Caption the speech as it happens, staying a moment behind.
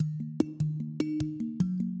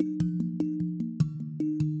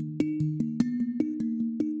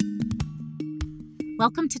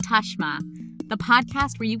Welcome to Tashma, the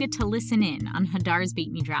podcast where you get to listen in on Hadar's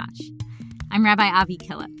Beit Midrash. I'm Rabbi Avi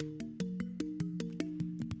Killip.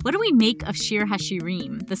 What do we make of Shir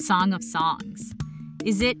HaShirim, the Song of Songs?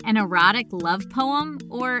 Is it an erotic love poem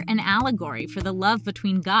or an allegory for the love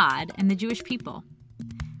between God and the Jewish people?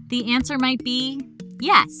 The answer might be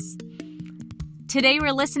yes. Today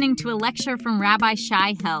we're listening to a lecture from Rabbi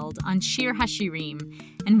Shai Held on Shir HaShirim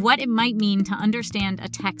and what it might mean to understand a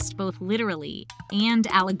text both literally and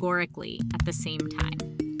allegorically at the same time.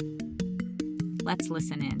 Let's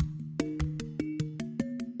listen in.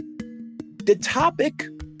 The topic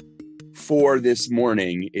for this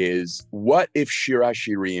morning is, what if Shir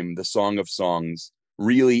HaShirim, the Song of Songs,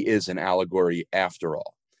 really is an allegory after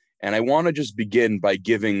all? And I want to just begin by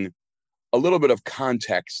giving a little bit of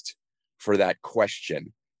context for that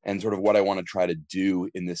question and sort of what I want to try to do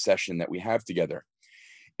in this session that we have together.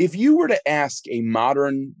 If you were to ask a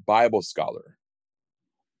modern Bible scholar,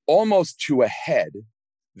 almost to a head,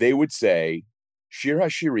 they would say Shir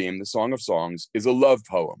HaShirim, the Song of Songs, is a love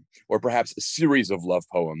poem, or perhaps a series of love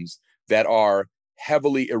poems that are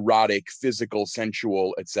heavily erotic, physical,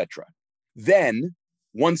 sensual, etc. Then,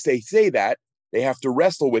 once they say that, they have to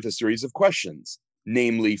wrestle with a series of questions.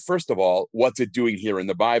 Namely, first of all, what's it doing here in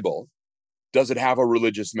the Bible? Does it have a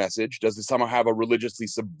religious message? Does it somehow have a religiously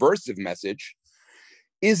subversive message?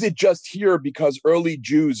 Is it just here because early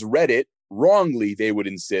Jews read it, wrongly they would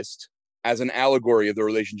insist, as an allegory of the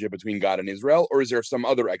relationship between God and Israel, or is there some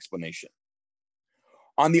other explanation?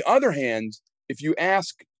 On the other hand, if you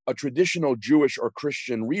ask a traditional Jewish or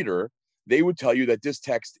Christian reader, they would tell you that this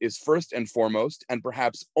text is first and foremost, and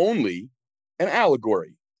perhaps only, an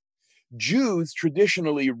allegory. Jews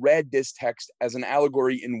traditionally read this text as an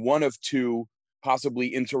allegory in one of two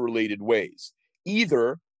possibly interrelated ways.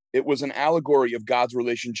 Either it was an allegory of God's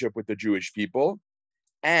relationship with the Jewish people,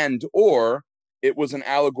 or it was an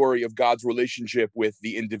allegory of God's relationship with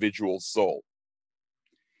the individual soul.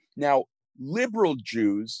 Now, liberal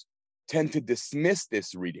Jews tend to dismiss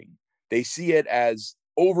this reading. They see it as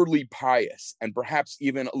overly pious and perhaps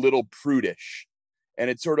even a little prudish. And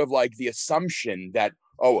it's sort of like the assumption that,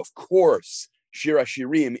 oh, of course, Shir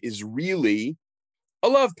HaShirim is really a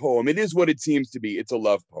love poem. It is what it seems to be. It's a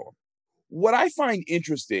love poem. What I find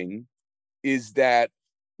interesting is that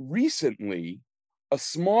recently, a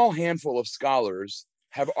small handful of scholars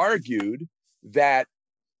have argued that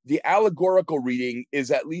the allegorical reading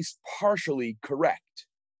is at least partially correct,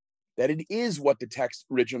 that it is what the text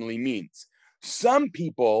originally means. Some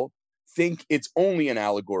people think it's only an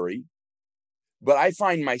allegory, but I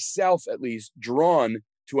find myself at least drawn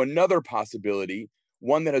to another possibility,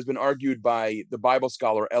 one that has been argued by the Bible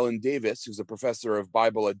scholar Ellen Davis, who's a professor of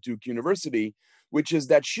Bible at Duke University, which is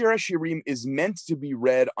that Shir HaShirim is meant to be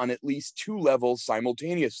read on at least two levels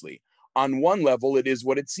simultaneously. On one level, it is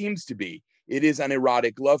what it seems to be. It is an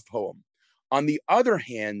erotic love poem. On the other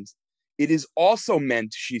hand, it is also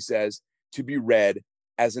meant, she says, to be read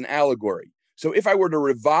as an allegory. So if I were to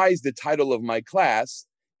revise the title of my class,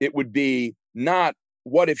 it would be not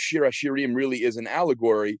what if Shir HaShirim really is an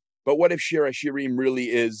allegory, but what if Shir HaShirim really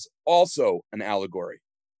is also an allegory?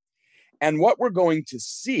 And what we're going to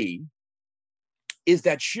see is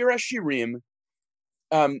that Shir HaShirim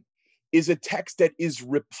is a text that is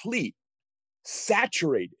replete,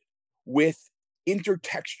 saturated with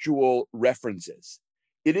intertextual references.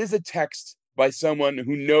 It is a text by someone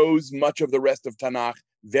who knows much of the rest of Tanakh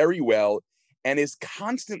very well and is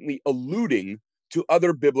constantly alluding to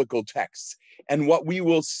other biblical texts. And what we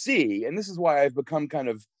will see, and this is why I've become kind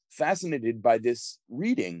of fascinated by this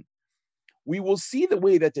reading, we will see the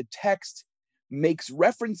way that the text makes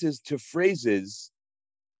references to phrases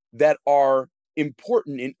that are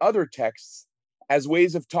important in other texts as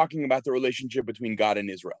ways of talking about the relationship between God and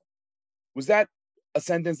Israel. Was that a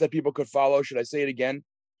sentence that people could follow? Should I say it again?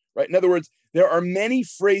 Right? In other words, there are many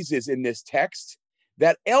phrases in this text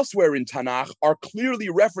that elsewhere in Tanakh are clearly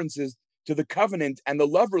references to the covenant and the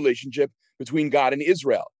love relationship between God and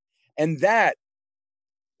Israel. And that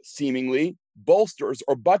seemingly bolsters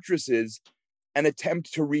or buttresses an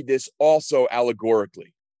attempt to read this also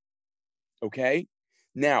allegorically. Okay?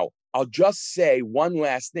 Now, I'll just say one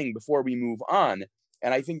last thing before we move on,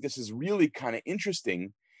 and I think this is really kind of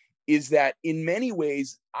interesting, is that in many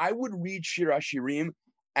ways, I would read Shir HaShirim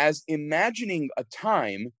as imagining a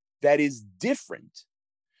time that is different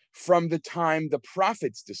from the time the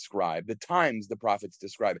prophets describe, the times the prophets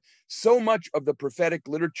describe. So much of the prophetic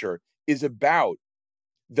literature is about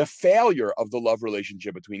the failure of the love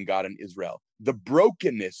relationship between God and Israel, the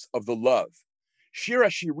brokenness of the love. Shir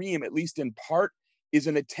HaShirim, at least in part, is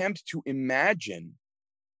an attempt to imagine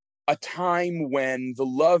a time when the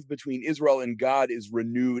love between Israel and God is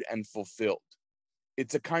renewed and fulfilled.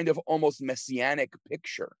 It's a kind of almost messianic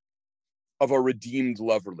picture of a redeemed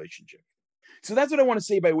love relationship. So that's what I want to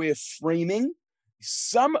say by way of framing.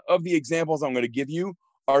 Some of the examples I'm going to give you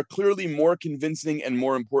are clearly more convincing and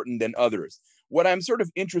more important than others. What I'm sort of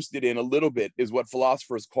interested in a little bit is what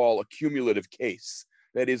philosophers call a cumulative case.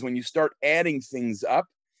 That is, when you start adding things up,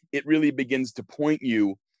 it really begins to point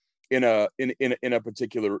you in a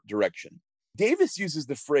particular direction. Davis uses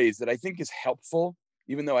the phrase that I think is helpful,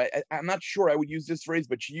 even though I'm not sure I would use this phrase,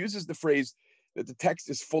 but she uses the phrase that the text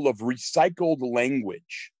is full of recycled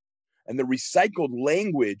language. And the recycled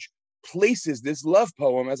language places this love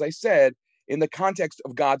poem, as I said, in the context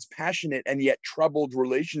of God's passionate and yet troubled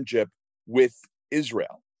relationship with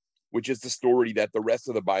Israel, which is the story that the rest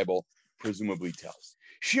of the Bible presumably tells.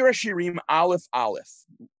 Shir HaShirim, Aleph, Aleph.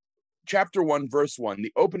 Chapter 1, verse 1,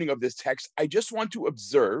 the opening of this text, I just want to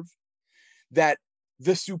observe that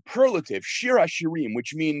the superlative, Shir HaShirim,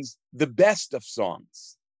 which means the best of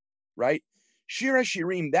songs, right? Shir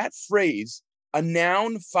HaShirim, that phrase, a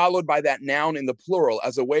noun followed by that noun in the plural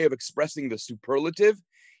as a way of expressing the superlative,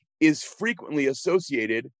 is frequently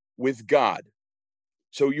associated with God.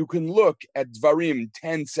 So you can look at Dvarim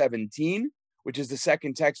 10:17, which is the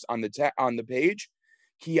second text on the page.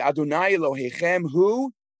 Ki Adonai Elohechem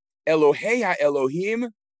hu Elohei ha'Elohim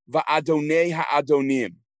va'Adonai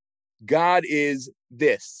ha'Adonim. God is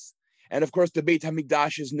this. And of course, the Beit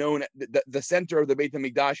HaMikdash is known, the center of the Beit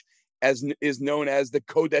HaMikdash is known as the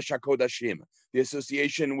Kodesh HaKodashim, the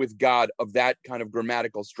association with God of that kind of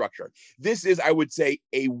grammatical structure. This is, I would say,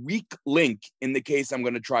 a weak link in the case I'm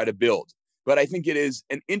going to try to build. But I think it is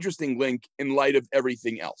an interesting link in light of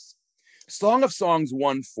everything else. Song of Songs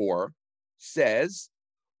 1:4 says,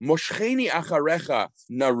 Moshcheni acharecha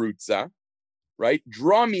narutza, right?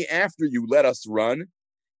 Draw me after you, let us run.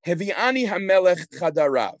 Heviani hamelech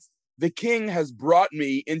chadarav. The king has brought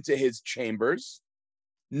me into his chambers.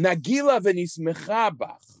 Nagila v'nismecha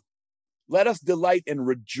bach. Let us delight and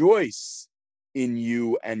rejoice in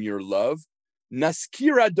you and your love.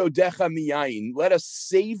 Naskira dodecha miyayin. Let us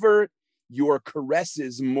savor your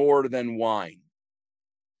caresses more than wine.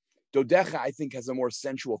 Dodecha, I think, has a more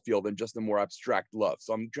sensual feel than just a more abstract love.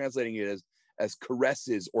 So I'm translating it as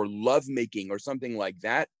caresses or lovemaking or something like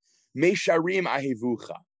that. Mesharim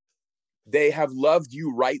ahevucha. They have loved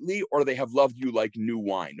you rightly, or they have loved you like new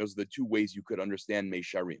wine. Those are the two ways you could understand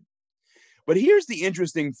Mesharim. But here's the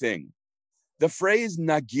interesting thing. The phrase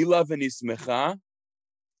Nagila v'nismecha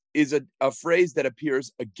is a phrase that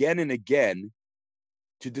appears again and again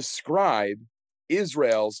to describe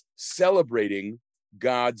Israel's celebrating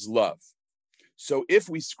God's love. So if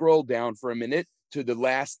we scroll down for a minute to the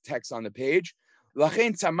last text on the page,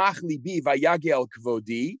 Lachen tzamach libi vayagel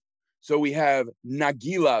kvodi. So we have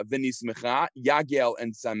Nagila v'nismecha, Yagel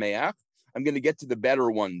and Sameach. I'm going to get to the better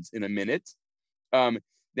ones in a minute.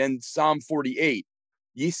 Then Psalm 48,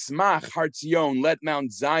 Yismach Hartzion, let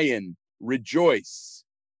Mount Zion rejoice.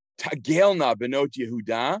 Tagelna benot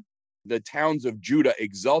Yehuda, the towns of Judah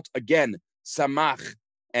exult. Again, Samach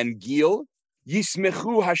and Gil.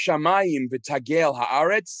 Yismechu hashamayim v'tagel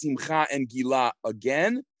haaretz, Simcha and Gila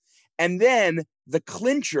again. And then the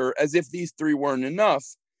clincher, as if these three weren't enough,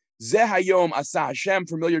 Zeh hayom asa Hashem,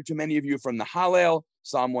 familiar to many of you from the Hallel,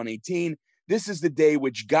 Psalm 118. This is the day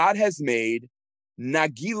which God has made.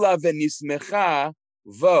 Nagila v'nismecha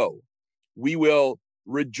vo. We will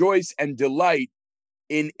rejoice and delight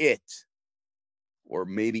in it, or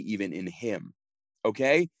maybe even in him.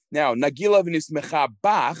 Okay? Now, Nagila v'nismecha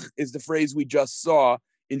bach is the phrase we just saw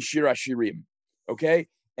in Shir HaShirim. Okay?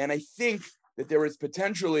 And I think that there is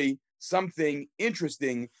potentially something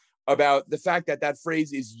interesting about the fact that that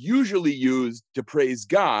phrase is usually used to praise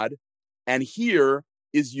God, and here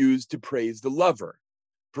is used to praise the lover,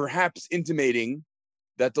 perhaps intimating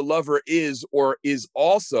that the lover is or is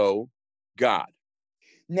also God.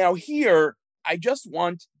 Now here, I just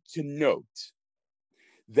want to note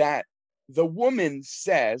that the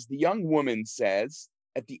young woman says,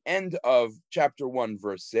 at the end of chapter 1,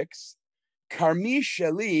 verse 6, Karmi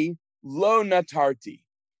sheli lo natarti,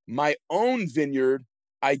 my own vineyard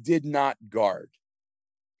I did not guard.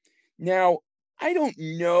 Now, I don't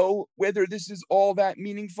know whether this is all that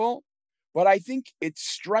meaningful, but I think it's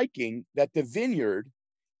striking that the vineyard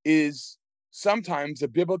is sometimes a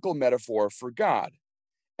biblical metaphor for God.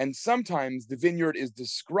 And sometimes the vineyard is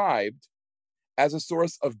described as a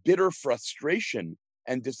source of bitter frustration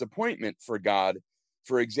and disappointment for God.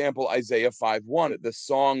 For example, Isaiah 5:1, the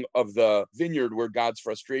song of the vineyard where God's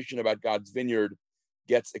frustration about God's vineyard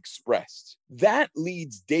gets expressed. That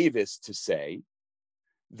leads Davis to say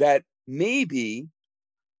that maybe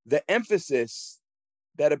the emphasis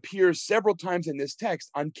that appears several times in this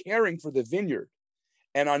text on caring for the vineyard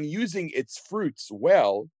and on using its fruits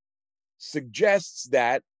well suggests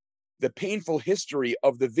that the painful history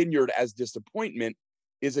of the vineyard as disappointment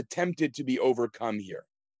is attempted to be overcome here,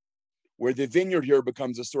 where the vineyard here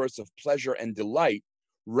becomes a source of pleasure and delight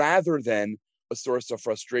rather than a source of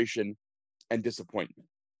frustration and disappointment.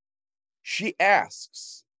 She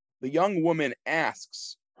asks, the young woman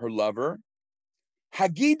asks her lover,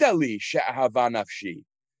 Hagidali she'ahava nafshi,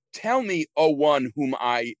 tell me, O one whom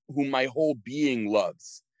my whole being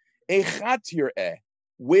loves. Echat tir'eh,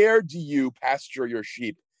 where do you pasture your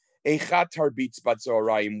sheep? Echat tarbitz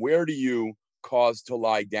batzoraim, where do you cause to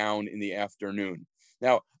lie down in the afternoon?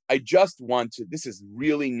 Now, I just want to, this is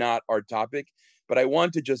really not our topic, but I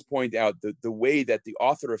want to just point out the way that the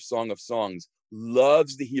author of Song of Songs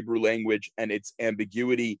loves the Hebrew language and its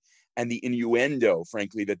ambiguity and the innuendo,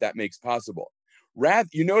 frankly, that makes possible.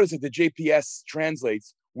 You notice that the JPS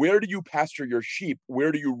translates, where do you pasture your sheep?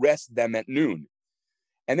 Where do you rest them at noon?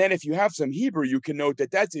 And then if you have some Hebrew, you can note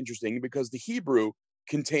that that's interesting because the Hebrew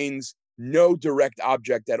contains no direct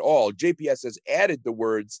object at all. JPS has added the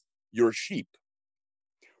words, your sheep.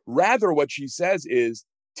 Rather, what she says is,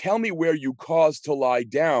 tell me where you cause to lie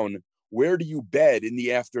down. Where do you bed in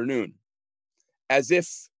the afternoon? As if,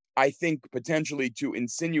 I think, potentially to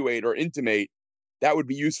insinuate or intimate, that would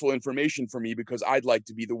be useful information for me because I'd like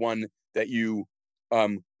to be the one that you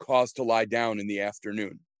cause to lie down in the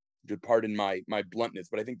afternoon. Pardon my bluntness,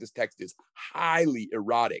 but I think this text is highly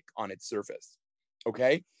erotic on its surface.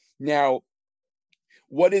 Okay? Now,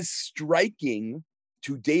 what is striking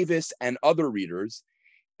to Davis and other readers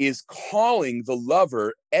is calling the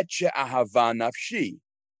lover Etche Ahava Nafshi,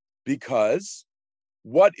 because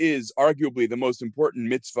what is arguably the most important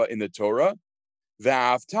mitzvah in the Torah?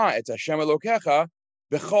 V'ahavta et Hashem Elokecha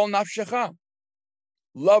b'chol nafshecha.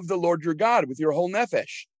 Love the Lord your God with your whole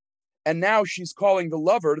nefesh. And now she's calling the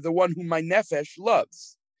lover the one whom my nefesh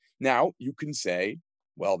loves. Now, you can say,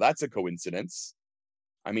 well, that's a coincidence.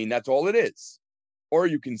 I mean, that's all it is. Or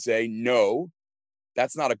you can say, no,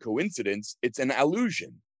 that's not a coincidence. It's an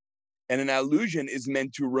allusion. And an allusion is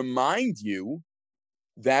meant to remind you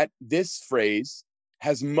that this phrase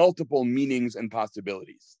has multiple meanings and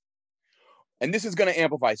possibilities. And this is going to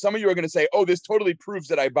amplify. Some of you are going to say, oh, this totally proves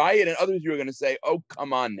that I buy it. And others of you are going to say, oh,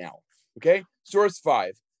 come on now. Okay? Source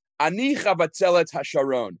 5. Ani chavatzelet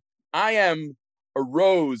hasharon. I am a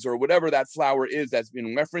rose or whatever that flower is that's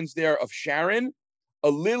been referenced there of Sharon, a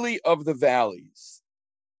lily of the valleys.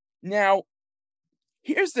 Now,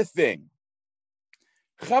 here's the thing.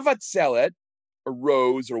 Chavatzelet, a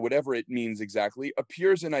rose or whatever it means exactly,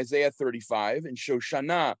 appears in Isaiah 35 and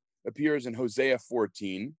Shoshana appears in Hosea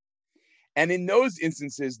 14. And in those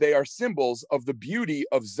instances, they are symbols of the beauty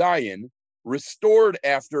of Zion, restored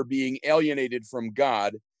after being alienated from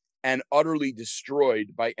God and utterly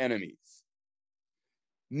destroyed by enemies.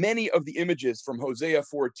 Many of the images from Hosea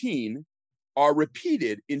 14 are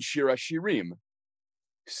repeated in Shir HaShirim.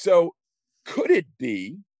 So could it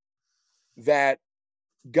be that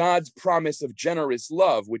God's promise of generous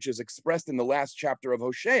love, which is expressed in the last chapter of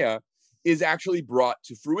Hosea, is actually brought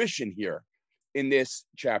to fruition here in this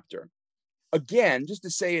chapter? Again, just to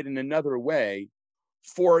say it in another way,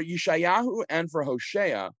 for Yeshayahu and for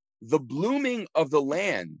Hosea, the blooming of the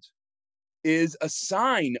land is a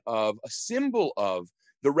sign of, a symbol of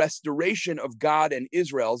the restoration of God and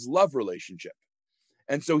Israel's love relationship.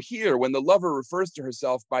 And so here, when the lover refers to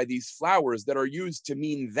herself by these flowers that are used to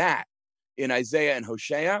mean that in Isaiah and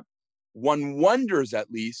Hosea, one wonders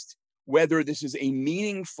at least whether this is a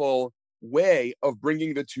meaningful way of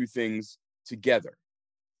bringing the two things together.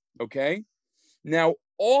 Okay? Now,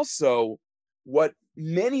 also, what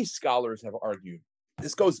many scholars have argued,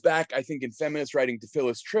 this goes back, I think, in feminist writing to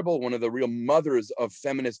Phyllis Tribble, one of the real mothers of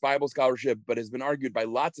feminist Bible scholarship, but has been argued by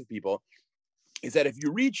lots of people, is that if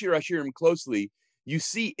you read Shir HaShirim closely, you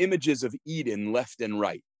see images of Eden left and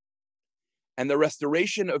right. And the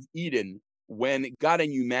restoration of Eden, when God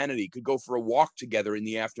and humanity could go for a walk together in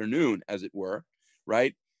the afternoon, as it were,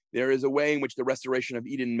 right? There is a way in which the restoration of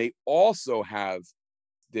Eden may also have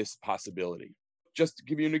this possibility. Just to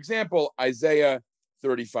give you an example, Isaiah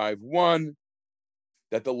 35:1,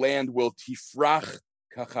 that the land will tifrach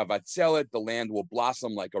kachavatzelet, the land will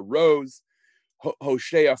blossom like a rose.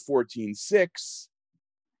 Hosea 14:6,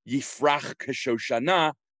 yifrach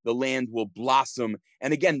kashoshana, the land will blossom.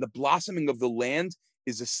 And again, the blossoming of the land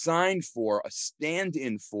is a sign for, a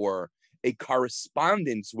stand-in for, a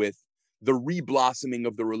correspondence with the reblossoming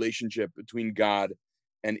of the relationship between God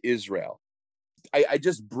and Israel. I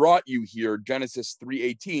just brought you here Genesis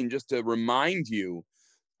 3:18 just to remind you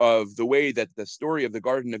of the way that the story of the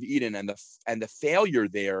Garden of Eden and the failure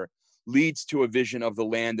there leads to a vision of the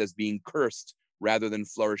land as being cursed rather than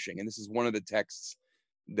flourishing. And this is one of the texts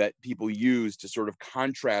that people use to sort of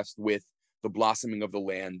contrast with the blossoming of the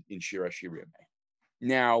land in Shir HaShirim.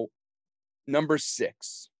 Now, number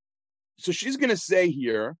 6. So she's going to say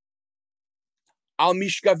here, Al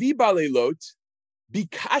mishkavi balelot,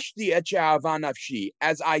 bikashti et she'ava nafshi,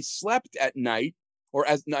 as I slept at night, or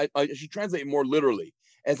as I should translate it more literally,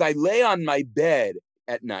 as I lay on my bed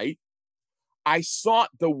at night, I sought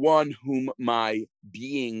the one whom my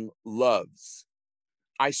being loves.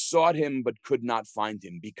 I sought him but could not find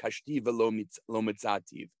him. Bikashti velo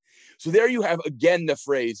mitzativ. So there you have again the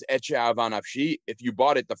phrase et she'ava nafshi. If you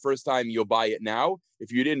bought it the first time, you'll buy it now.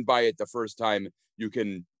 If you didn't buy it the first time, you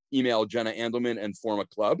can email Jenna Andelman and form a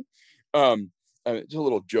club. It's a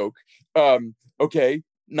little joke. Okay,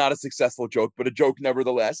 not a successful joke, but a joke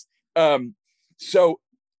nevertheless. So,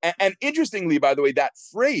 and interestingly, by the way, that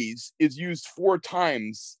phrase is used 4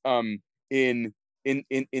 times in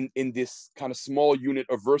this kind of small unit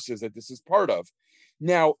of verses that this is part of.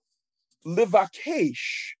 Now,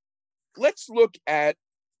 levakesh. Let's look at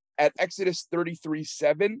Exodus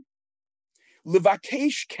 33:7.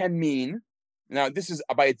 Levakesh can mean, now this is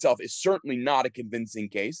by itself is certainly not a convincing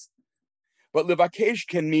case, but levakesh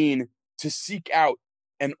can mean to seek out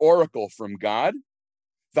an oracle from God.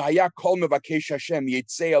 If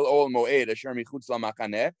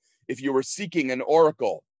you were seeking an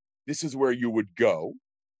oracle, this is where you would go,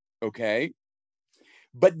 okay?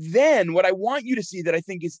 But then what I want you to see that I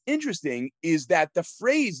think is interesting is that the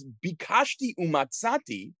phrase bikashti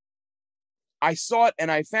umatzati, I sought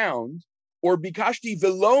and I found, or bikashti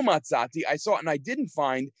velo matzati, I sought and I didn't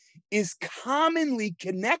find, is commonly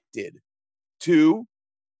connected to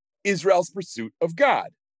Israel's pursuit of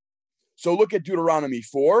God. So look at Deuteronomy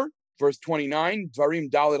 4, verse 29, Dvarim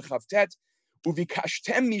Daled Chavtet,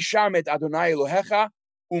 uvikashtem misham et Adonai Elohecha,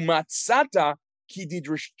 umatzata ki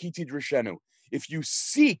tidrishenu. If you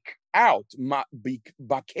seek out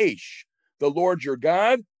bakesh, the Lord your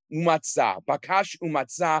God, umatzah, bakash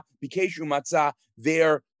umatzah, bikesh umatzah,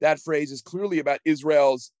 there, that phrase is clearly about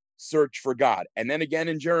Israel's search for God. And then again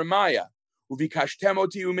in Jeremiah, uvikashtem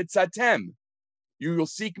oti umitzatem, you will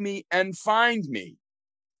seek me and find me.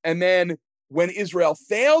 And then when Israel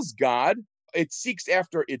fails God, it seeks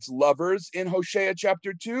after its lovers in Hosea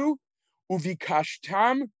chapter 2,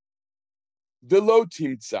 uvikashtam velo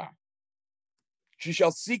timtza. She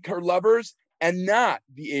shall seek her lovers and not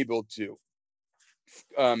be able to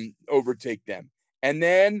overtake them. And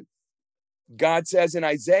then God says in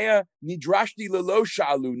Isaiah, Nidrashti lelo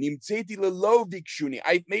shalu, nimtzeti lelo vikshuni.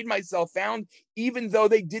 I've made myself found even though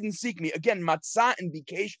they didn't seek me. Again, matzah and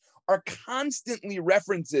bikesh are constantly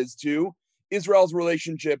references to Israel's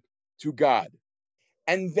relationship to God.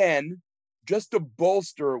 And then, just to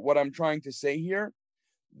bolster what I'm trying to say here,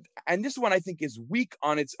 and this one I think is weak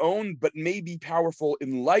on its own, but may be powerful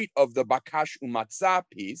in light of the bakash umatzah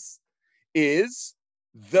piece, is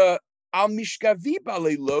the al mishkavi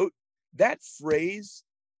balelot. That phrase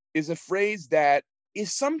is a phrase that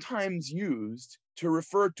is sometimes used to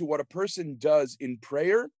refer to what a person does in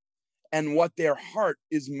prayer and what their heart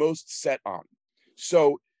is most set on.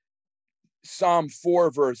 So Psalm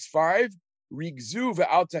 4, verse 5, Rigzu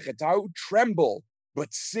ve'al techetau, tremble,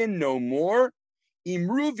 but sin no more.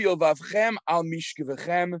 Imru v'ilvavchem al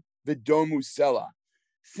mishkavechem v'domu sela.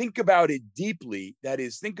 Think about it deeply. That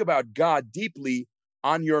is, think about God deeply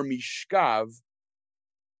on your mishkav,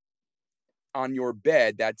 on your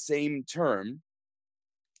bed, that same term.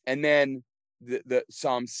 And then the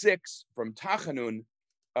Psalm 6 from Tachanun,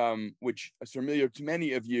 which is familiar to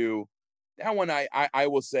many of you, that one I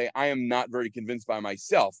will say I am not very convinced by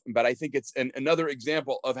myself, but I think it's another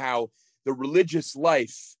example of how the religious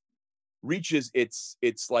life reaches its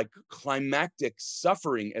like climactic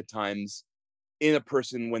suffering at times in a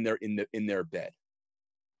person when they're in their bed.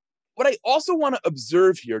 What I also want to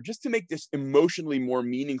observe here, just to make this emotionally more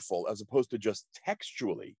meaningful as opposed to just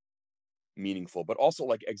textually meaningful, but also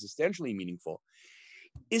like existentially meaningful,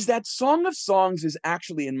 is that Song of Songs is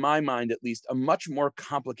actually, in my mind at least, a much more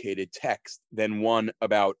complicated text than one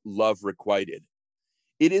about love requited.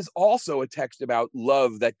 It is also a text about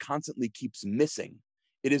love that constantly keeps missing.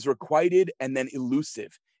 It is requited and then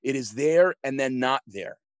elusive. It is there and then not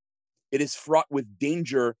there. It is fraught with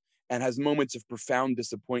danger and has moments of profound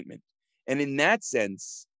disappointment. And in that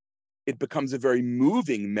sense, it becomes a very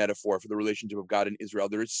moving metaphor for the relationship of God and Israel.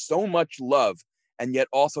 There is so much love and yet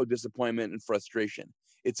also disappointment and frustration.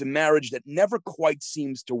 It's a marriage that never quite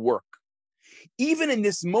seems to work. Even in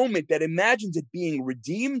this moment that imagines it being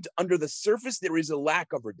redeemed, under the surface, there is a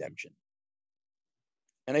lack of redemption.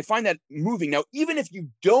 And I find that moving. Now, even if you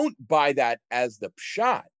don't buy that as the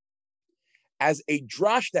pshat, as a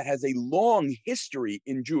drash that has a long history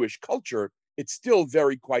in Jewish culture, it's still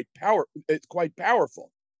it's quite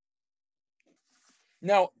powerful.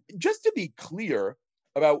 Now, just to be clear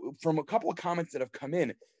from a couple of comments that have come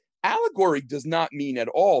in, allegory does not mean at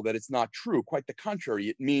all that it's not true. Quite the contrary.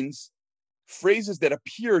 It means phrases that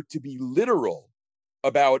appear to be literal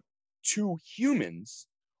about two humans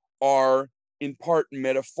are in part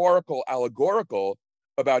metaphorical, allegorical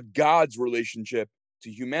about God's relationship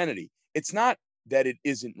to humanity. It's not that it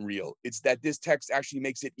isn't real. It's that this text actually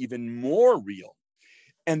makes it even more real.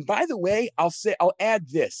 And by the way, I'll add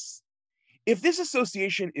this. If this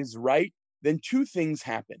association is right, then two things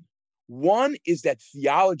happen. One is that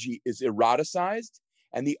theology is eroticized,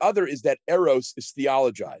 and the other is that eros is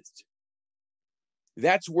theologized.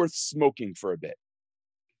 That's worth smoking for a bit,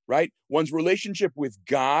 right? One's relationship with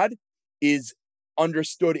God is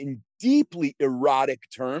understood in deeply erotic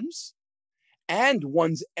terms, and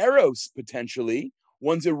one's eros potentially,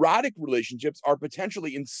 one's erotic relationships are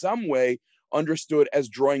potentially in some way understood as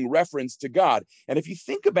drawing reference to God. And if you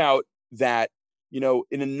think about that,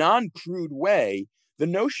 in a non-crude way, the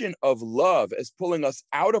notion of love as pulling us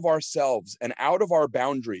out of ourselves and out of our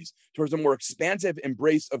boundaries towards a more expansive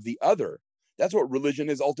embrace of the other, that's what religion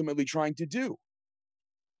is ultimately trying to do,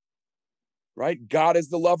 right? God is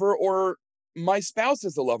the lover, or my spouse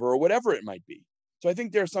is the lover, or whatever it might be. So I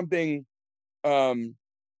think there's something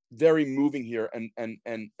very moving here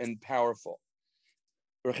and powerful.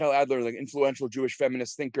 Rachel Adler, the influential Jewish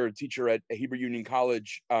feminist thinker, teacher at Hebrew Union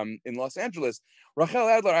College in Los Angeles, Rachel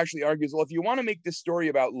Adler actually argues, well, if you want to make this story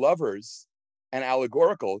about lovers and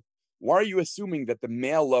allegorical, why are you assuming that the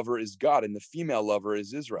male lover is God and the female lover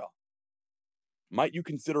is Israel? Might you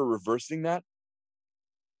consider reversing that?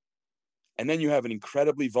 And then you have an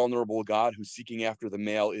incredibly vulnerable God who's seeking after the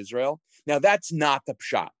male Israel. Now, that's not the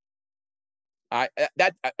pshat.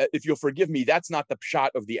 If you'll forgive me, that's not the pshat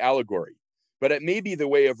of the allegory. But it may be the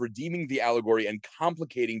way of redeeming the allegory and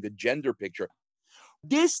complicating the gender picture.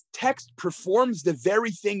 This text performs the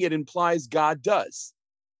very thing it implies God does.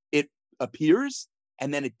 It appears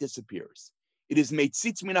and then it disappears. It is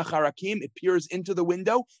meitzitz min hacharakim, it peers into the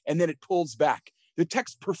window and then it pulls back. The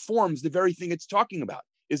text performs the very thing it's talking about.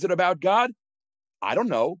 Is it about God? I don't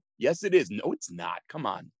know. Yes, it is. No, it's not. Come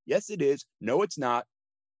on. Yes, it is. No, it's not.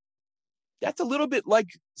 That's a little bit like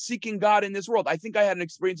seeking God in this world. I think I had an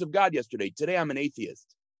experience of God yesterday. Today, I'm an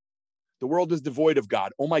atheist. The world is devoid of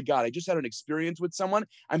God. Oh my God, I just had an experience with someone.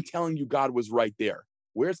 I'm telling you, God was right there.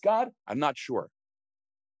 Where's God? I'm not sure.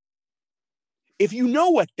 If you know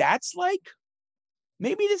what that's like,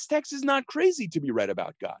 maybe this text is not crazy to be read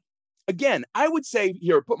about God. Again, I would say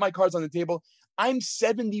here, put my cards on the table. I'm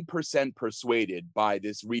 70% persuaded by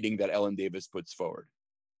this reading that Ellen Davis puts forward.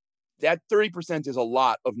 That 30% is a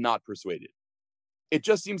lot of not persuaded. It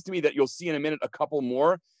just seems to me that you'll see in a minute a couple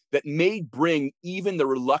more that may bring even the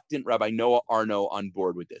reluctant Rabbi Noah Arno on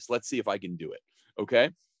board with this. Let's see if I can do it, okay?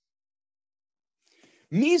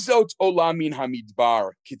 Mizot olamin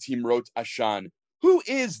hamidbar kitimrot ashan. Who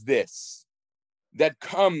is this that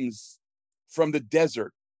comes from the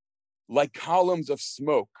desert like columns of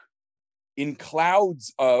smoke in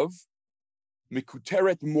clouds of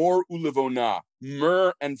mikuteret mor ulevona,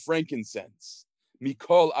 myrrh and frankincense,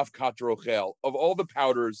 mikol avkat rochel, of all the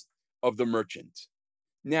powders of the merchant.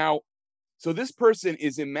 Now, so this person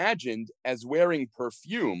is imagined as wearing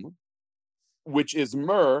perfume, which is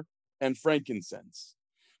myrrh and frankincense.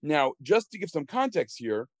 Now, just to give some context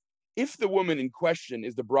here, if the woman in question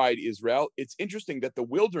is the bride Israel, it's interesting that the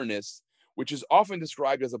wilderness, which is often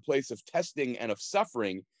described as a place of testing and of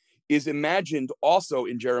suffering, is imagined also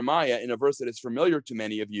in Jeremiah in a verse that is familiar to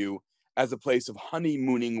many of you as a place of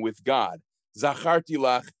honeymooning with God. Zacharti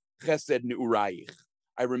lach chesed ne'urayich.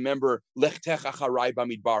 I remember lechtech acharai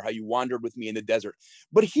bamidbar, how you wandered with me in the desert.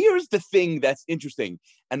 But here's the thing that's interesting,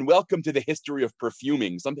 and welcome to the history of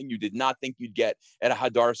perfuming, something you did not think you'd get at a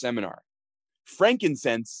Hadar seminar.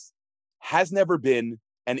 Frankincense has never been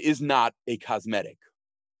and is not a cosmetic.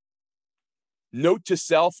 Note to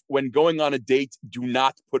self, when going on a date, do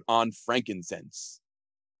not put on frankincense.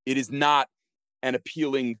 It is not an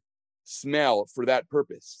appealing smell for that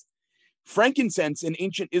purpose. Frankincense in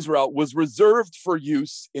ancient Israel was reserved for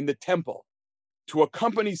use in the temple to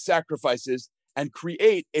accompany sacrifices and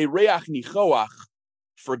create a reach nichoach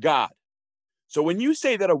for God. So when you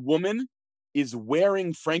say that a woman is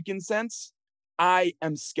wearing frankincense, I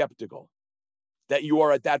am skeptical that you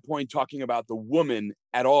are at that point talking about the woman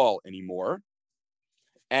at all anymore.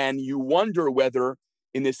 And you wonder whether,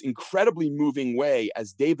 in this incredibly moving way,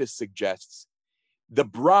 as Davis suggests, the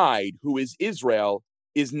bride, who is Israel,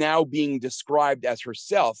 is now being described as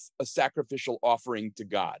herself a sacrificial offering to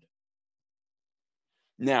God.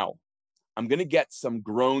 Now, I'm going to get some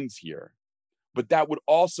groans here, but that would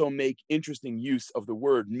also make interesting use of the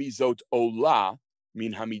word mizot olah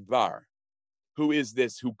min hamidbar. Who is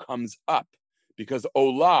this who comes up? Because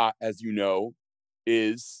olah, as you know,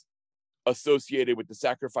 is associated with the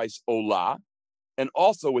sacrifice olah, and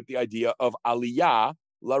also with the idea of aliyah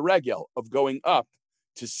la regel, of going up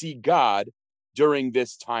to see God during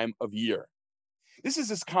this time of year.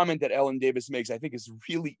 This comment that Ellen Davis makes, I think, is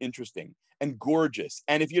really interesting and gorgeous.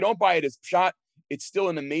 And if you don't buy it as pshat, it's still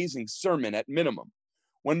an amazing sermon at minimum.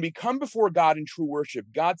 When we come before God in true worship,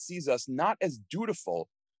 God sees us not as dutiful,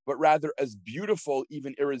 but rather as beautiful,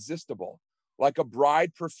 even irresistible, like a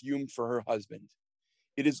bride perfumed for her husband.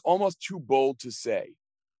 It is almost too bold to say.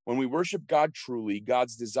 When we worship God truly,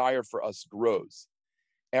 God's desire for us grows.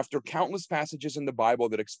 After countless passages in the Bible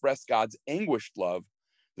that express God's anguished love,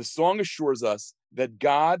 the song assures us that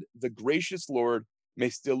God, the gracious Lord, may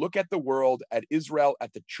still look at the world, at Israel,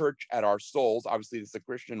 at the church, at our souls, obviously this is a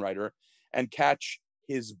Christian writer, and catch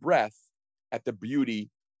his breath at the beauty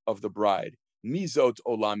of the bride. Mizot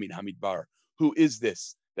olah min hamidbar. Who is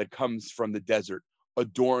this that comes from the desert,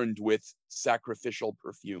 adorned with sacrificial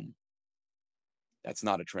perfume? That's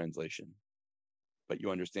not a translation, but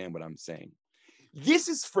you understand what I'm saying. This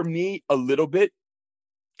is, for me, a little bit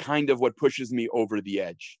kind of what pushes me over the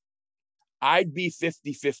edge. I'd be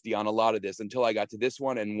 50-50 on a lot of this until I got to this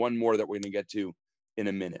one and one more that we're going to get to in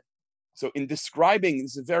a minute. So in describing,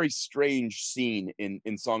 this is a very strange scene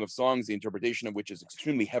in Song of Songs, the interpretation of which is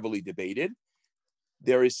extremely heavily debated.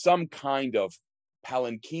 There is some kind of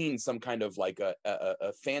palanquin, some kind of like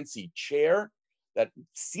a fancy chair that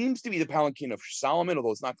seems to be the palanquin of Solomon,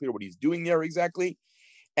 although it's not clear what he's doing there exactly.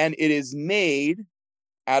 And it is made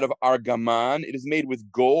out of argaman. It is made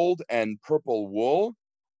with gold and purple wool.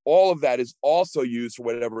 All of that is also used for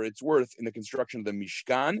whatever it's worth in the construction of the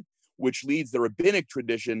Mishkan, which leads the rabbinic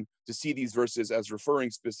tradition to see these verses as referring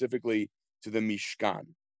specifically to the Mishkan.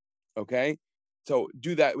 Okay? So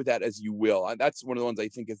do that with that as you will. That's one of the ones I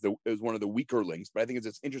think is one of the weaker links, but I think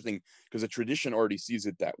it's interesting because the tradition already sees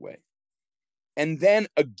it that way. And then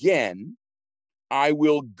again, I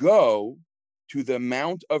will go to the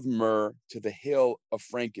Mount of Myrrh, to the hill of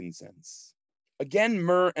frankincense. Again,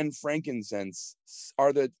 myrrh and frankincense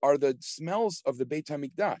are the smells of the Beit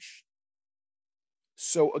HaMikdash.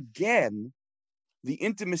 So again, the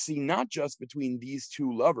intimacy not just between these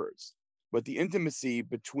two lovers, but the intimacy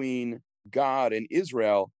between God and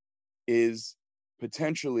Israel is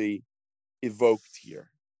potentially evoked here.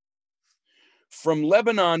 From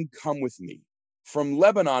Lebanon, come with me. From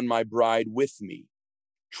Lebanon, my bride, with me.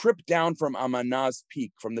 Trip down from Amanah's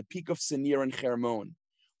peak, from the peak of Senir and Hermon,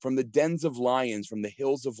 from the dens of lions, from the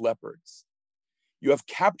hills of leopards. You have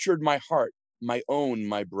captured my heart, my own,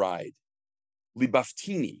 my bride.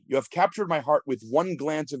 Libaftini, you have captured my heart with one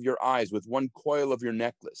glance of your eyes, with one coil of your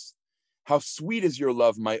necklace. How sweet is your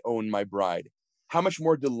love, my own, my bride. How much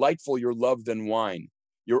more delightful your love than wine,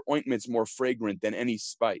 your ointments more fragrant than any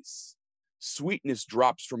spice. Sweetness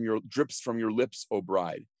drips from your lips, O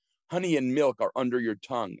bride. Honey and milk are under your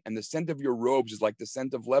tongue, and the scent of your robes is like the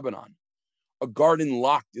scent of Lebanon. A garden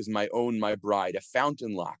locked is my own, my bride, a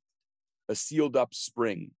fountain locked, a sealed up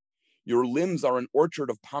spring. Your limbs are an orchard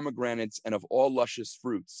of pomegranates and of all luscious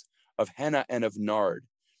fruits, of henna and of nard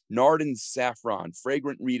and saffron,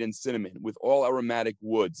 fragrant reed and cinnamon, with all aromatic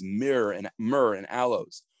woods, myrrh and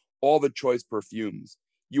aloes, all the choice perfumes.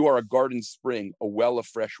 You are a garden spring, a well of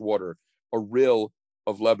fresh water, a rill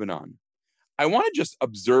of Lebanon. I want to just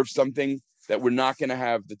observe something that we're not going to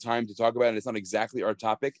have the time to talk about, and it's not exactly our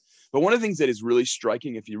topic. But one of the things that is really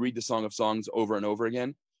striking, if you read the Song of Songs over and over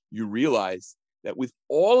again, you realize that with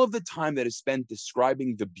all of the time that is spent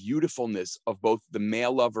describing the beautifulness of both the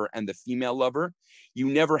male lover and the female lover, you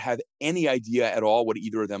never have any idea at all what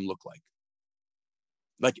either of them look like.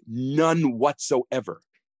 Like none whatsoever.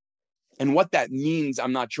 And what that means,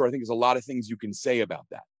 I'm not sure. I think there's a lot of things you can say about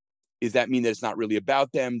that. Does that mean that it's not really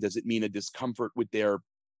about them? Does it mean a discomfort with their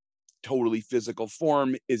totally physical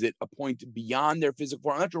form? Is it a point beyond their physical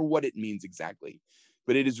form? I'm not sure what it means exactly,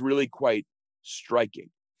 but it is really quite striking.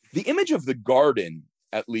 The image of the garden,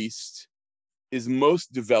 at least, is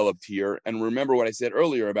most developed here. And remember what I said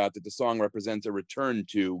earlier about that the song represents a return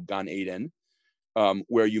to Gan Eden,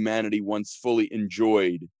 where humanity once fully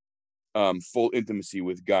enjoyed full intimacy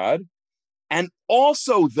with God. And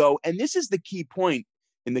also, though, and this is the key point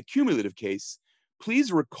in the cumulative case,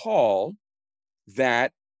 please recall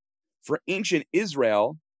that for ancient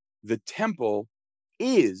Israel, the temple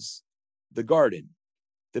is the garden.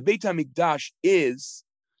 The Beit HaMikdash is,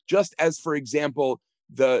 just as, for example,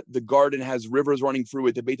 the garden has rivers running through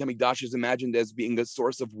it. The Beit HaMikdash is imagined as being a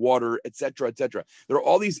source of water, etc., etc. There are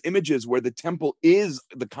all these images where the temple is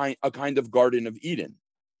a kind of Garden of Eden.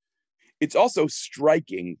 It's also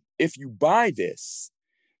striking, if you buy this,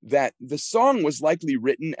 that the song was likely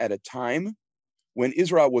written at a time when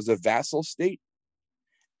Israel was a vassal state.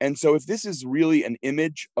 And so if this is really an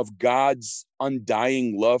image of God's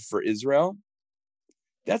undying love for Israel,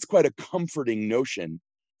 that's quite a comforting notion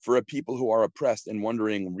for a people who are oppressed and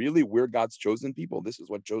wondering, really, we're God's chosen people? This is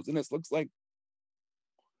what chosenness looks like?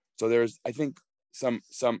 So there's, I think, some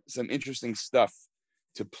interesting stuff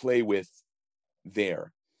to play with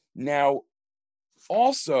there. Now,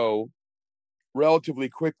 also, relatively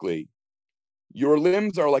quickly, your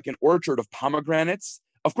limbs are like an orchard of pomegranates.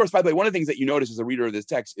 Of course, by the way, one of the things that you notice as a reader of this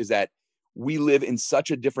text is that we live in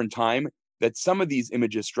such a different time that some of these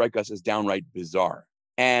images strike us as downright bizarre.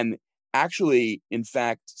 And actually, in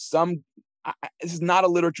fact, this is not a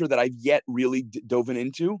literature that I've yet really dived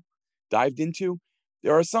into.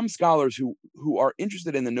 There are some scholars who are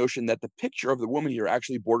interested in the notion that the picture of the woman here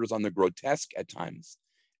actually borders on the grotesque at times,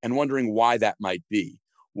 and wondering why that might be.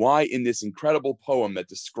 Why in this incredible poem that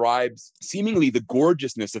describes seemingly the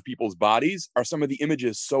gorgeousness of people's bodies are some of the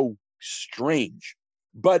images so strange?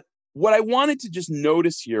 But what I wanted to just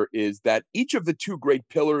notice here is that each of the two great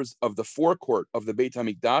pillars of the forecourt of the Beit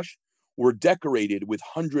HaMikdash were decorated with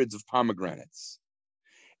hundreds of pomegranates.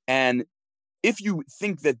 And if you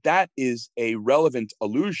think that that is a relevant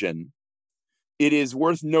allusion, it is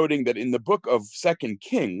worth noting that in the book of 2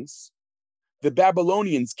 Kings, the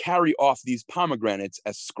Babylonians carry off these pomegranates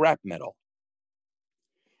as scrap metal.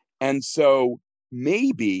 And so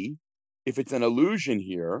maybe, if it's an allusion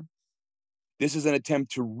here, this is an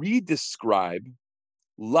attempt to redescribe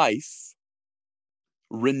life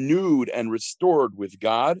renewed and restored with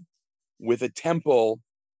God, with a temple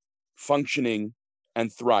functioning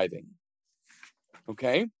and thriving.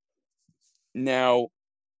 Okay? Now,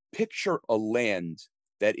 picture a land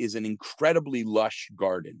that is an incredibly lush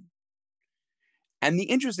garden. And the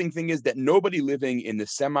interesting thing is that nobody living in the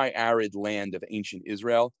semi-arid land of ancient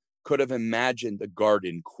Israel could have imagined a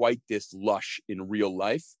garden quite this lush in real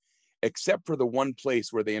life, except for the one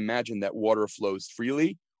place where they imagine that water flows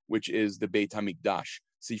freely, which is the Beit HaMikdash.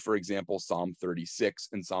 See, for example, Psalm 36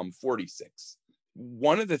 and Psalm 46.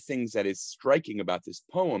 One of the things that is striking about this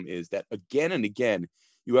poem is that again and again,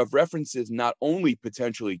 you have references not only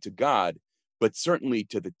potentially to God, but certainly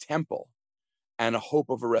to the temple, and a hope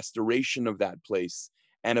of a restoration of that place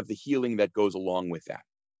and of the healing that goes along with that.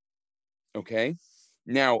 Okay?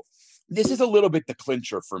 Now, this is a little bit the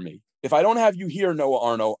clincher for me. If I don't have you here, Noah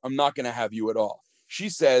Arno, I'm not going to have you at all. She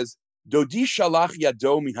says, Dodi shalach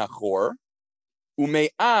yado minachor,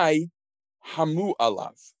 ume'ai hamu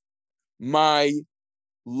alav. My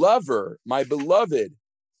lover, my beloved,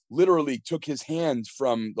 literally took his hand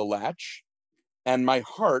from the latch, and my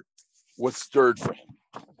heart was stirred for him.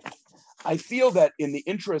 I feel that in the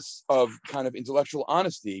interests of kind of intellectual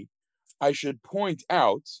honesty, I should point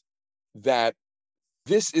out that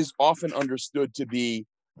this is often understood to be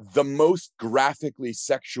the most graphically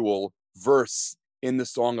sexual verse in the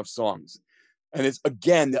Song of Songs. And it's,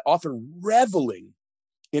 again, the author reveling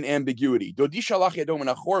in ambiguity. Dodi shalach yado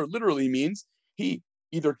minachor literally means he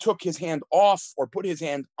either took his hand off or put his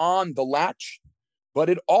hand on the latch,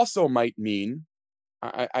 but it also might mean,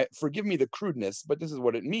 I forgive me the crudeness, but this is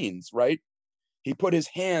what it means, right? He put his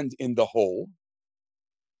hand in the hole.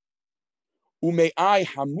 Ume'ai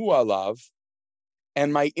hamu alav,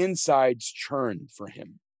 and my insides churned for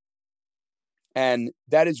him. And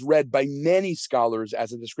that is read by many scholars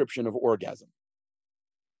as a description of orgasm.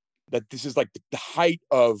 That this is like the height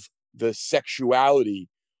of the sexuality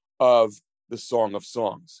of the Song of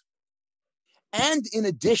Songs. And in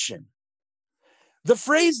addition, the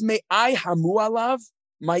phrase me'ai hamu alav,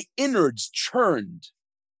 my innards churned.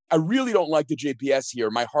 I really don't like the JPS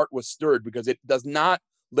here. My heart was stirred because it does not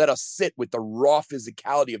let us sit with the raw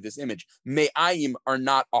physicality of this image. Me'ayim are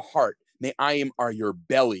not a heart. Me'ayim are your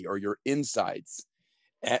belly or your insides.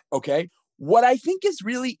 Okay? What I think is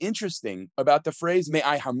really interesting about the phrase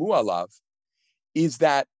me'ai hamu alav is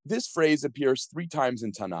that this phrase appears 3 times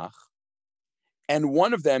in Tanakh. And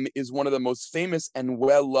one of them is one of the most famous and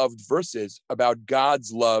well-loved verses about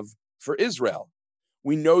God's love for Israel.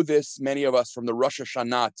 We know this, many of us, from the Rosh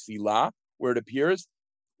Hashanah Tefillah, where it appears,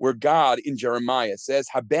 where God in Jeremiah says,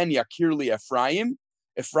 Haben yakir li Ephraim.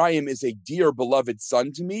 Ephraim is a dear beloved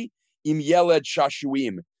son to me. Im yeled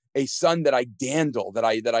shashuim, a son that I dandle,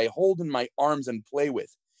 that I hold in my arms and play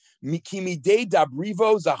with. Mikimidei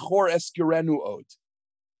dabrivo zachor eskirenu od.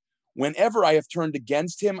 Whenever I have turned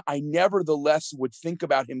against him, I nevertheless would think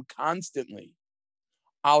about him constantly.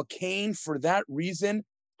 Al Cain, for that reason,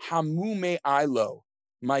 hamume ilo,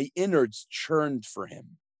 my innards churned for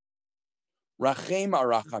him. Rachem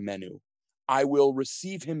arachamenu, I will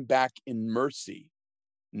receive him back in mercy.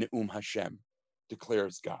 Ne'um Hashem,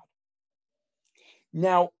 declares God.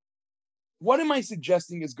 Now, what am I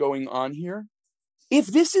suggesting is going on here? If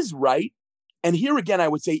this is right, and here again, I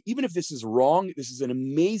would say, even if this is wrong, this is an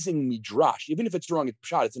amazing midrash. Even if it's wrong, it's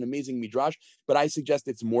pshat, it's an amazing midrash, but I suggest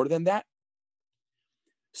it's more than that.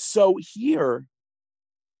 So here,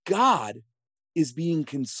 God is being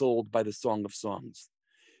consoled by the Song of Songs,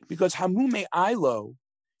 because hamume ilo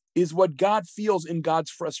is what God feels in God's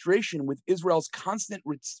frustration with Israel's constant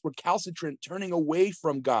recalcitrant turning away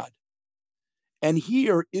from God. And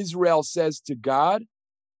here Israel says to God,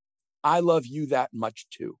 I love you that much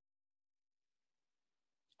too.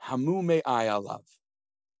 Hamume alav.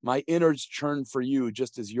 My innards churn for you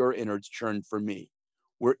just as your innards churn for me.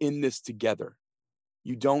 We're in this together.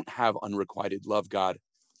 You don't have unrequited love, God.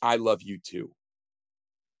 I love you too.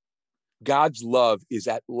 God's love is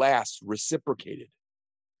at last reciprocated.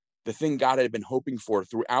 The thing God had been hoping for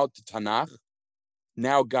throughout the Tanakh,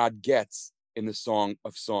 now God gets in the Song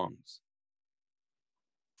of Songs.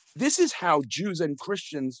 This is how Jews and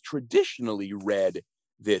Christians traditionally read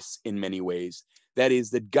this in many ways. That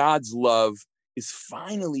is, that God's love is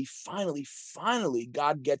finally,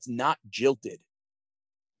 God gets not jilted.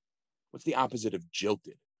 What's the opposite of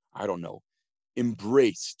jilted? I don't know.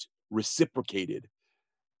 Embraced, reciprocated.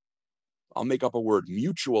 I'll make up a word,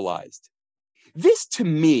 mutualized. This, to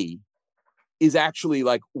me, is actually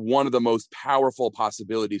like one of the most powerful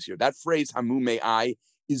possibilities here. That phrase, hamume I,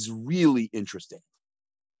 is really interesting.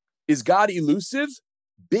 Is God elusive?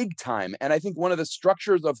 Big time. And I think one of the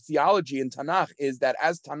structures of theology in Tanakh is that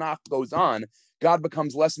as Tanakh goes on, God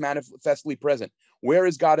becomes less manifestly present. Where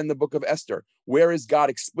is God in the book of Esther? Where is God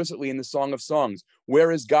explicitly in the Song of Songs?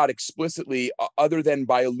 Where is God explicitly, other than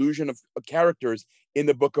by allusion of characters, in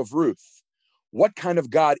the book of Ruth? What kind of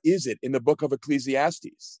God is it in the book of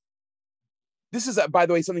Ecclesiastes? This is, by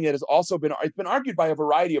the way, something that has also been argued by a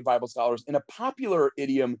variety of Bible scholars. In a popular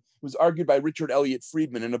idiom, it was argued by Richard Elliott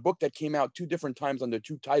Friedman in a book that came out 2 different times under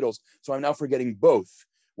 2 titles, so I'm now forgetting both.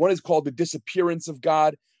 One is called The Disappearance of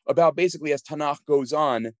God, about basically as Tanakh goes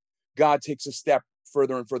on, God takes a step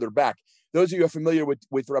further and further back. Those of you who are familiar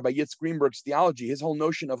with Rabbi Yitzhak Greenberg's theology, his whole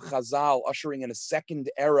notion of Chazal ushering in a second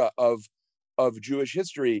era of Jewish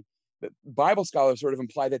history, Bible scholars sort of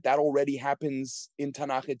imply that already happens in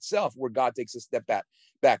Tanakh itself, where God takes a step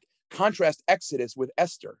back. Contrast Exodus with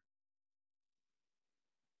Esther.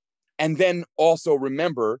 And then also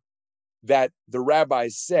remember that the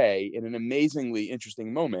rabbis say, in an amazingly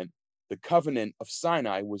interesting moment, the covenant of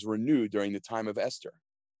Sinai was renewed during the time of Esther.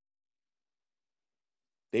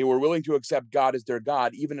 They were willing to accept God as their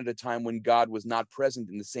God, even at a time when God was not present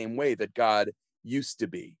in the same way that God used to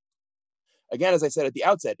be. Again, as I said at the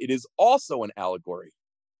outset, it is also an allegory.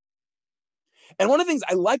 And one of the things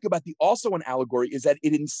I like about the also an allegory is that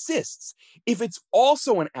it insists, if it's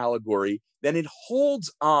also an allegory, then it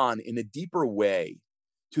holds on in a deeper way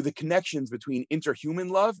to the connections between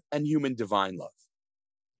interhuman love and human divine love.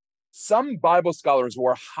 Some Bible scholars who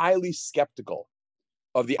are highly skeptical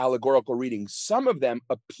of the allegorical reading, some of them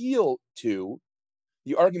appeal to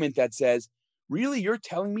the argument that says, really, you're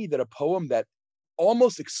telling me that a poem that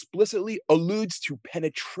almost explicitly alludes to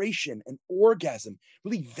penetration and orgasm,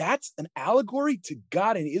 really, that's an allegory to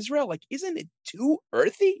God and Israel? Like, isn't it too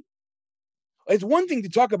earthy? It's one thing to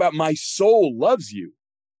talk about my soul loves you.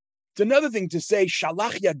 It's another thing to say,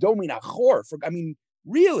 Shalach yado min achor. I mean,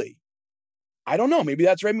 really? I don't know. Maybe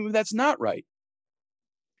that's right. Maybe that's not right.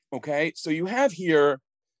 Okay, so you have here,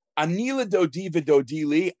 Anila dodi v'dodi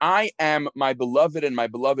li, I am my beloved and my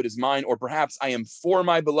beloved is mine, or perhaps I am for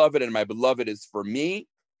my beloved and my beloved is for me.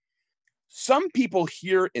 Some people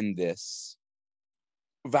hear in this,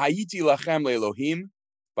 V'hayiti lachem le'elohim,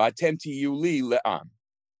 v'atem tiyu li le'am.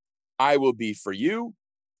 I will be for you,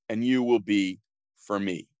 and you will be for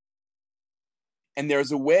me. And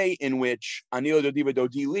there's a way in which Anila dodi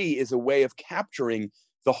v'dodi li is a way of capturing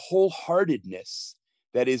the wholeheartedness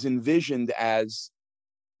that is envisioned as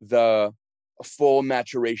the full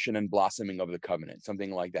maturation and blossoming of the covenant,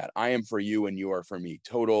 something like that. I am for you and you are for me,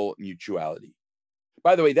 total mutuality.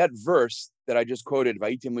 By the way, that verse that I just quoted,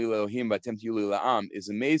 Vayitim li Elohim, Vatem tiyu li la'am, is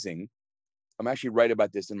amazing. I'm actually writing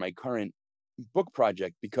about this in my current book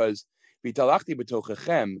project, because V'talachti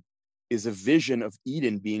b'tochechem is a vision of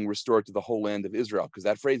Eden being restored to the whole land of Israel, because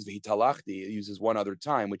that phrase, V'talachti, uses one other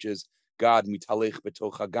time, which is God mitalech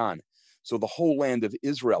b'toch hagan. So the whole land of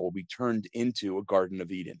Israel will be turned into a Garden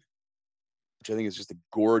of Eden, which I think is just a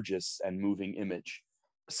gorgeous and moving image.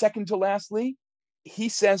 Second to lastly, he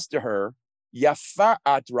says to her, Yafa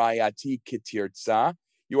at rayati kitirtza,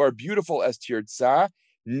 you are beautiful as Tirtza,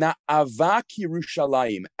 na'ava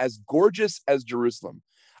Yerushalayim, as gorgeous as Jerusalem.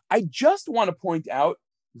 I just want to point out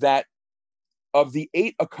that of the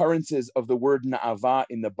 8 occurrences of the word na'ava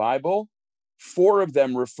in the Bible, 4 of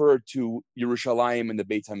them refer to Yerushalayim and the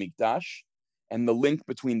Beit HaMikdash, and the link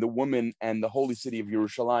between the woman and the holy city of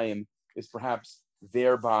Yerushalayim is perhaps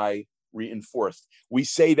thereby reinforced. We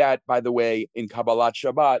say that, by the way, in Kabbalat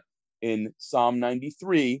Shabbat, in Psalm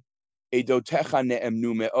 93, Edotecha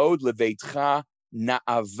ne'emnu me'od leveitcha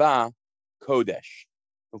na'ava kodesh.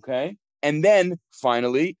 Okay? And then,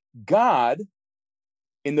 finally, God,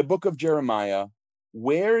 in the book of Jeremiah,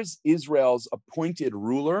 wears Israel's appointed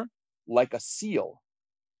ruler like a seal,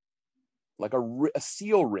 like a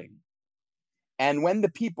seal ring. And when the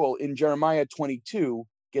people in Jeremiah 22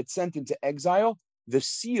 get sent into exile, the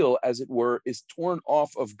seal, as it were, is torn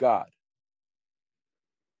off of God.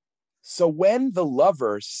 So when the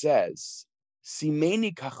lover says,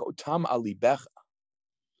 Simeni kachotam alibecha,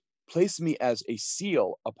 place me as a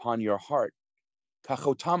seal upon your heart,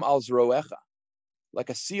 kachotam al zroecha, like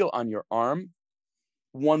a seal on your arm,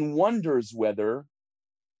 one wonders whether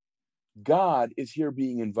God is here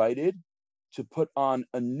being invited to put on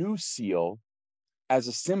a new seal as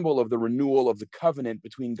a symbol of the renewal of the covenant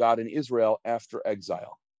between God and Israel after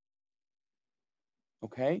exile.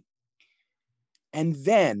 Okay? And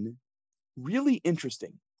then, really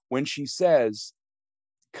interesting, when she says,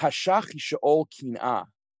 Kashach she'ol kin'ah,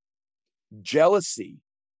 jealousy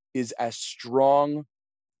is as strong,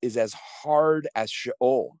 is as hard as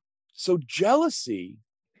Sheol. So jealousy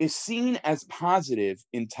is seen as positive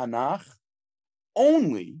in Tanakh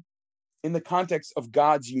only in the context of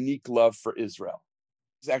God's unique love for Israel.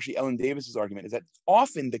 This is actually Ellen Davis's argument, is that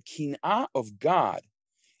often the kin'ah of God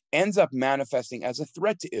ends up manifesting as a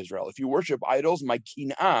threat to Israel. If you worship idols, my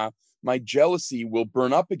kin'ah, my jealousy will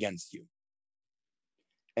burn up against you.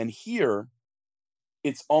 And here,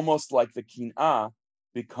 it's almost like the kin'ah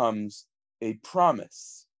becomes a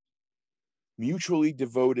promise. Mutually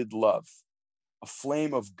devoted love, a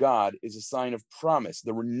flame of God, is a sign of promise,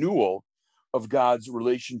 the renewal of God's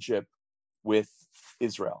relationship with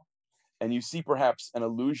Israel. And you see perhaps an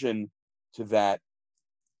allusion to that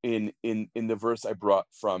in the verse I brought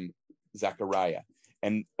from Zechariah.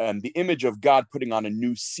 And the image of God putting on a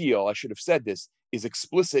new seal, I should have said this, is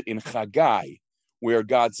explicit in Haggai, where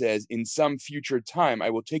God says, in some future time,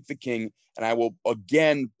 I will take the king and I will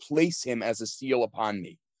again place him as a seal upon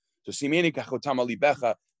me. So Simeni kachotam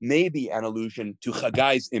alibecha may be an allusion to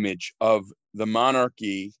Haggai's image of the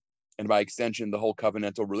monarchy, and by extension, the whole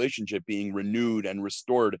covenantal relationship being renewed and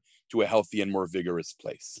restored to a healthy and more vigorous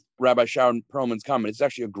place. Rabbi Sharon Perlman's comment, it's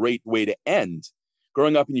actually a great way to end.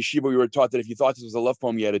 Growing up in yeshiva, we were taught that if you thought this was a love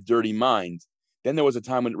poem, you had a dirty mind. Then there was a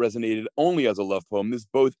time when it resonated only as a love poem. This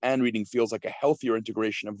both and reading feels like a healthier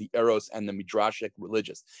integration of the eros and the midrashic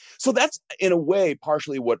religious. So that's, in a way,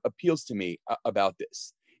 partially what appeals to me about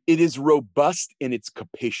this. It is robust in its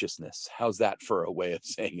capaciousness. How's that for a way of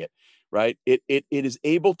saying it, right? It is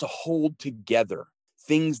able to hold together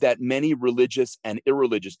things that many religious and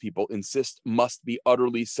irreligious people insist must be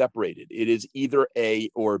utterly separated. It is either A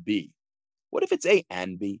or B. What if it's A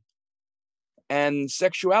and B? And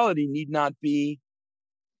sexuality need not be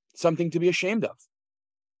something to be ashamed of.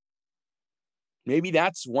 Maybe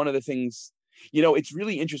that's one of the things, it's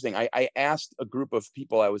really interesting. I asked a group of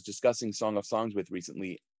people I was discussing Song of Songs with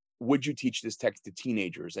recently, would you teach this text to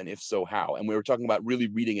teenagers? And if so, how? And we were talking about really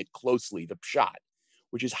reading it closely, the pshat,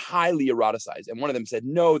 which is highly eroticized. And one of them said,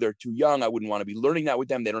 no, they're too young. I wouldn't want to be learning that with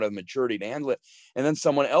them. They don't have maturity to handle it. And then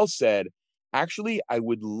someone else said, actually, I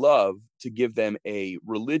would love to give them a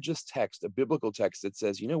religious text, a biblical text that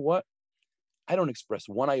says, you know what? I don't express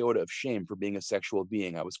one iota of shame for being a sexual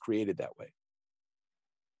being. I was created that way.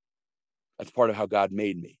 That's part of how God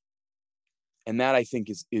made me. And that, I think,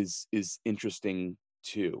 is interesting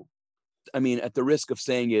too. I mean, at the risk of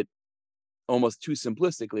saying it almost too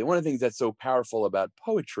simplistically, one of the things that's so powerful about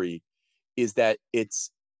poetry is that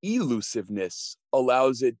its elusiveness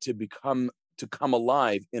allows it to come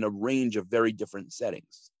alive in a range of very different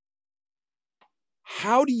settings.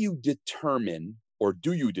 How do you determine, or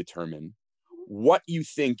do you determine, what you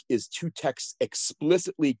think is two texts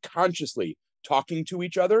explicitly, consciously talking to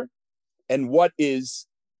each other, and what is,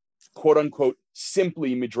 quote unquote,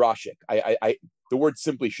 simply midrashic? The word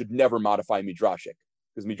simply should never modify midrashic,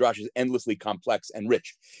 because midrash is endlessly complex and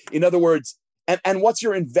rich. In other words, and what's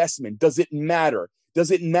your investment? Does it matter?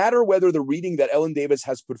 Does it matter whether the reading that Ellen Davis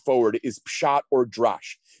has put forward is pshat or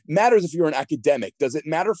drash? Matters if you're an academic. Does it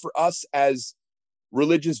matter for us as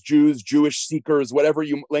religious Jews, Jewish seekers, whatever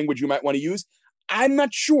language you might want to use? I'm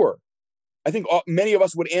not sure. I think many of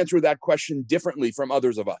us would answer that question differently from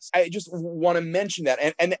others of us. I just want to mention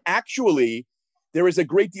that. And actually, there is a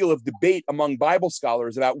great deal of debate among Bible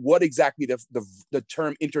scholars about what exactly the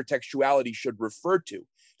term intertextuality should refer to.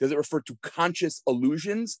 Does it refer to conscious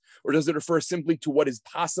allusions, or does it refer simply to what is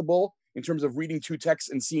possible in terms of reading two texts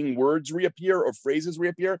and seeing words reappear or phrases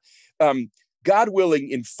reappear? God willing,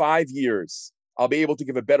 in 5 years, I'll be able to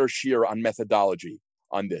give a better shir on methodology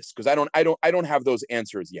on this, because I don't have those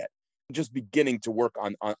answers yet. I'm just beginning to work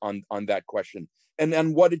on that question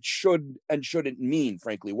and what it should and shouldn't mean,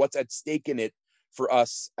 frankly, what's at stake in it for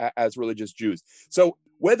us as religious Jews. So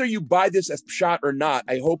whether you buy this as pshat or not,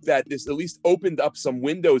 I hope that this at least opened up some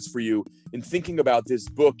windows for you in thinking about this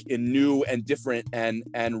book in new and different and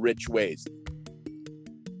rich ways.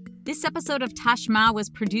 This episode of Tashma was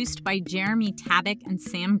produced by Jeremy Tabak and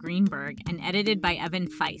Sam Greenberg and edited by Evan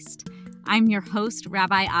Feist. I'm your host,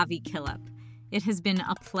 Rabbi Avi Killip. It has been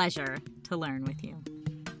a pleasure to learn with you.